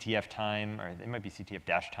like CTF time, or it might be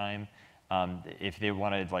CTF-time, if they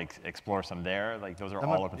want to like explore some there, like those are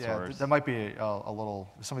all open source. That might be a little,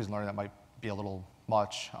 if somebody's learning, that might be a little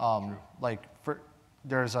much. Like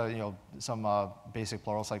there's some basic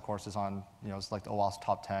Pluralsight courses on, it's like the OWASP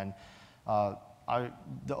top 10. The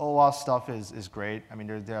OWASP stuff is great. I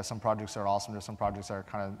mean, there are some projects that are awesome. There's some projects that are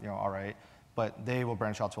kind of, all right. But they will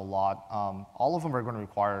branch out to a lot. All of them are going to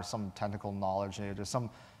require some technical knowledge. There's some,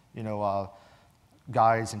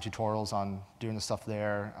 guides and tutorials on doing the stuff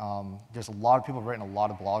there. There's a lot of people writing a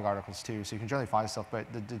lot of blog articles too, so you can generally find stuff. But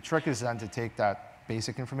the trick is then to take that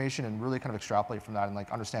basic information and really kind of extrapolate from that and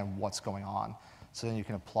like understand what's going on, so then you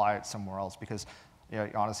can apply it somewhere else. Because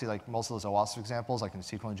honestly, like most of those OWASP examples, like in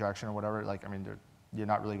SQL injection or whatever, like I mean, you're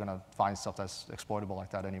not really going to find stuff that's exploitable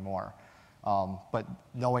like that anymore. But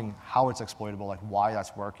knowing how it's exploitable, like why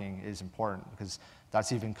that's working, is important, because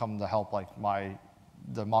that's even come to help like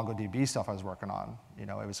the MongoDB stuff I was working on. It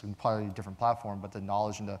was a completely different platform, but the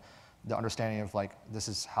knowledge and the understanding of like this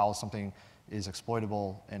is how something is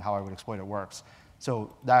exploitable and how I would exploit it works.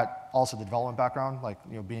 So that also the development background, like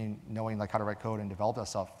knowing like how to write code and develop that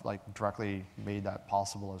stuff, like directly made that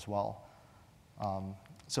possible as well.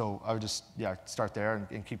 So I would just start there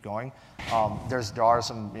and keep going. There are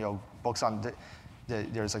some books on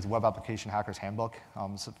there's like the Web Application Hacker's Handbook.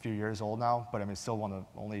 It's a few years old now, but I mean it's still one of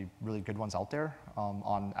the only really good ones out there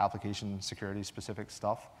on application security specific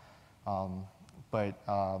stuff. I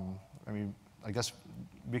mean I guess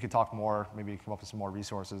we could talk more, maybe come up with some more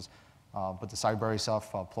resources. But the Cyberberry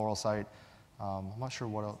stuff, Pluralsight, I'm not sure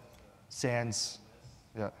what else. Sans,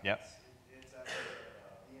 yeah. Yep. It's actually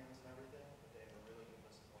VMs and everything, but they have a really good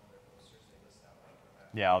list of one of their posters. They list out like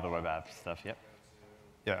web apps. Yeah, all the web app stuff, yep.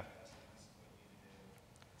 Yeah.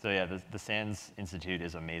 So yeah, the SANS Institute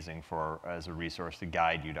is amazing as a resource to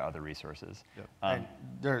guide you to other resources. Yep. And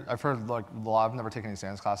I've heard like I've never taken any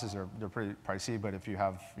SANS classes. They're pretty pricey, but if you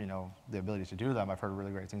have the ability to do them, I've heard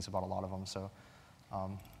really great things about a lot of them. So.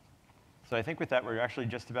 So I think with that, we're actually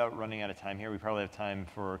just about running out of time here. We probably have time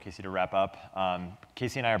for Casey to wrap up.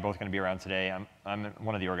 Casey and I are both going to be around today. I'm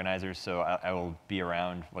one of the organizers, so I will be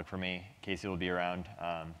around. Look for me. Casey will be around.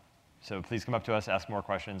 So please come up to us, ask more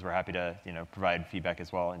questions. We're happy to provide feedback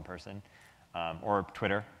as well in person or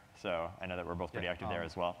Twitter. So I know that we're both pretty active there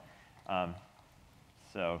as well.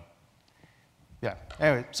 Yeah.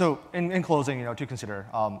 Anyway, so in closing, to consider,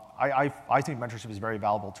 I think mentorship is very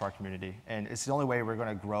valuable to our community, and it's the only way we're going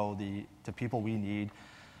to grow the people we need.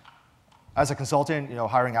 As a consultant,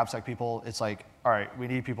 hiring AppSec people, it's like, all right, we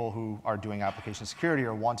need people who are doing application security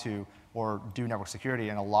or want to, or do network security,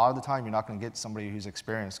 and a lot of the time you're not going to get somebody who's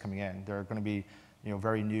experienced coming in. They're going to be,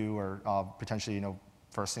 very new or potentially,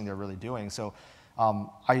 first thing they're really doing. So.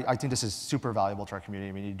 I think this is super valuable to our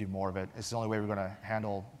community. We need to do more of it. It's the only way we're going to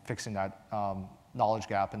handle fixing that knowledge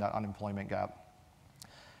gap and that unemployment gap.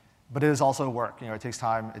 But it is also work. It takes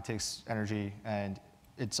time, it takes energy, and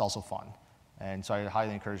it's also fun. And so I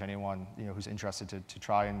highly encourage anyone who's interested to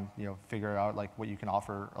try and figure out like what you can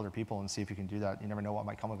offer other people and see if you can do that. You never know what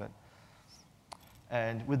might come of it.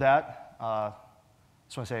 And with that,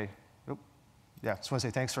 just want to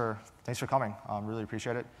say, thanks for coming. Really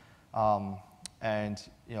appreciate it. And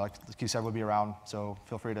like Keith said, we'll be around, so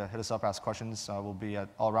feel free to hit us up, ask questions. We'll be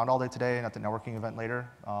around all day today and at the networking event later.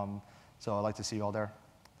 So I'd like to see you all there.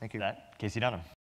 Thank you. Casey Dunham.